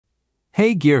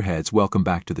Hey gearheads, welcome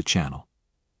back to the channel.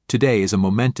 Today is a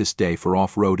momentous day for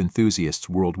off-road enthusiasts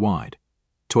worldwide.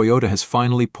 Toyota has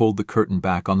finally pulled the curtain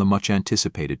back on the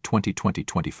much-anticipated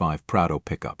 2020-25 Prado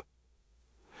pickup.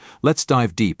 Let's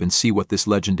dive deep and see what this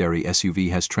legendary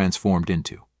SUV has transformed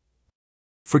into.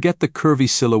 Forget the curvy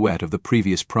silhouette of the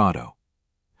previous Prado.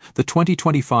 The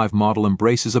 2025 model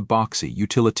embraces a boxy,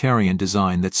 utilitarian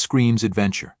design that screams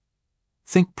adventure.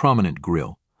 Think prominent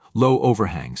grille, low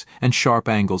overhangs, and sharp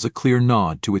angles, a clear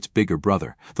nod to its bigger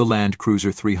brother, the Land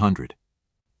Cruiser 300.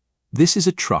 This is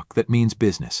a truck that means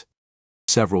business.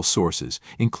 Several sources,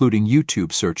 including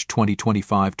YouTube search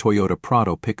 2025 Toyota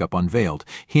Prado Pickup Unveiled,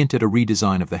 hint at a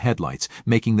redesign of the headlights,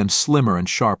 making them slimmer and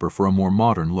sharper for a more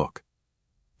modern look.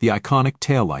 The iconic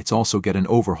taillights also get an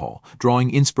overhaul,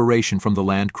 drawing inspiration from the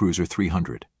Land Cruiser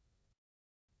 300.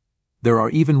 There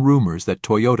are even rumors that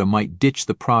Toyota might ditch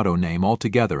the Prado name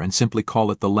altogether and simply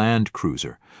call it the Land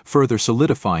Cruiser, further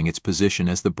solidifying its position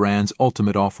as the brand's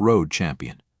ultimate off-road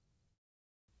champion.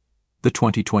 The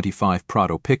 2025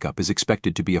 Prado pickup is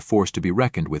expected to be a force to be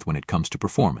reckoned with when it comes to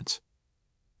performance.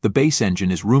 The base engine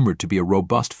is rumored to be a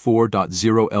robust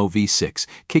 4.0 LV6,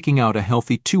 kicking out a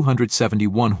healthy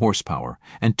 271 horsepower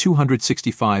and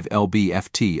 265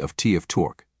 lb-ft of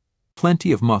torque.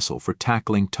 Plenty of muscle for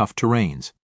tackling tough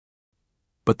terrains.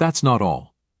 But that's not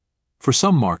all. For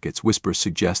some markets, whispers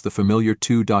suggest the familiar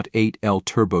 2.8L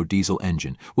turbo diesel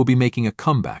engine will be making a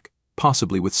comeback,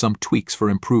 possibly with some tweaks for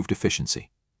improved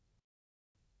efficiency.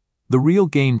 The real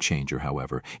game changer,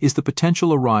 however, is the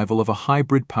potential arrival of a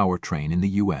hybrid powertrain in the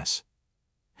US.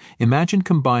 Imagine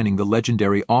combining the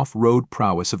legendary off-road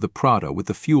prowess of the Prado with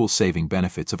the fuel-saving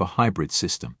benefits of a hybrid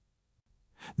system.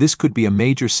 This could be a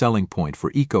major selling point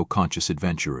for eco-conscious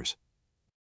adventurers.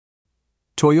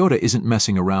 Toyota isn't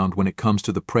messing around when it comes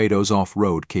to the Prado's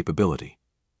off-road capability.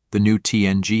 The new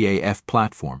TNGA-F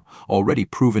platform, already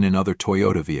proven in other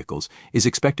Toyota vehicles, is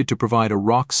expected to provide a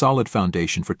rock-solid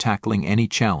foundation for tackling any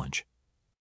challenge.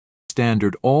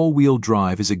 Standard all-wheel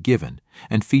drive is a given,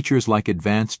 and features like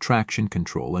advanced traction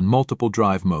control and multiple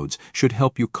drive modes should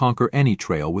help you conquer any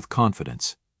trail with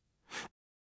confidence.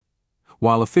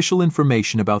 While official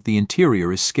information about the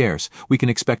interior is scarce, we can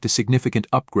expect a significant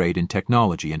upgrade in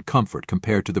technology and comfort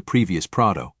compared to the previous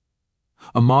Prado.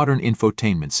 A modern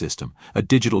infotainment system, a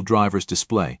digital driver's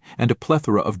display, and a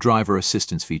plethora of driver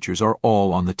assistance features are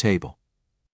all on the table.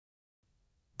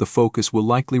 The focus will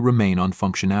likely remain on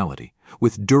functionality,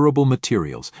 with durable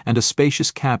materials and a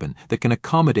spacious cabin that can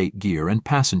accommodate gear and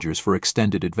passengers for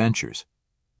extended adventures.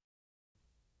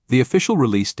 The official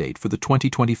release date for the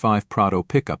 2025 Prado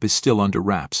pickup is still under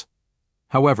wraps.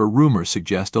 However, rumors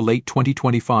suggest a late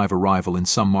 2025 arrival in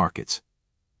some markets.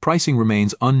 Pricing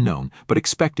remains unknown, but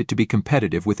expected to be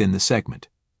competitive within the segment.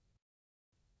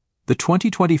 The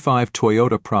 2025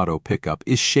 Toyota Prado pickup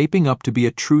is shaping up to be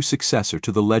a true successor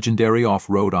to the legendary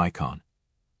off-road icon.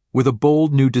 With a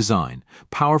bold new design,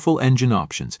 powerful engine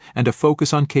options, and a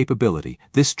focus on capability,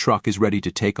 this truck is ready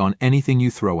to take on anything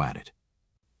you throw at it.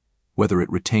 Whether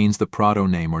it retains the Prado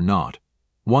name or not,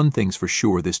 one thing's for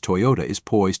sure: this Toyota is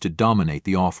poised to dominate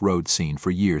the off-road scene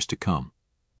for years to come.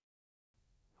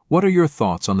 What are your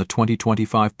thoughts on the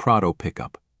 2025 Prado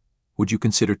pickup? Would you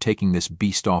consider taking this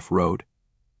beast off-road?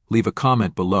 Leave a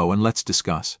comment below and let's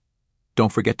discuss.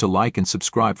 Don't forget to like and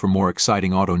subscribe for more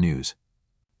exciting auto news.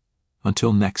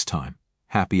 Until next time,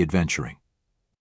 happy adventuring.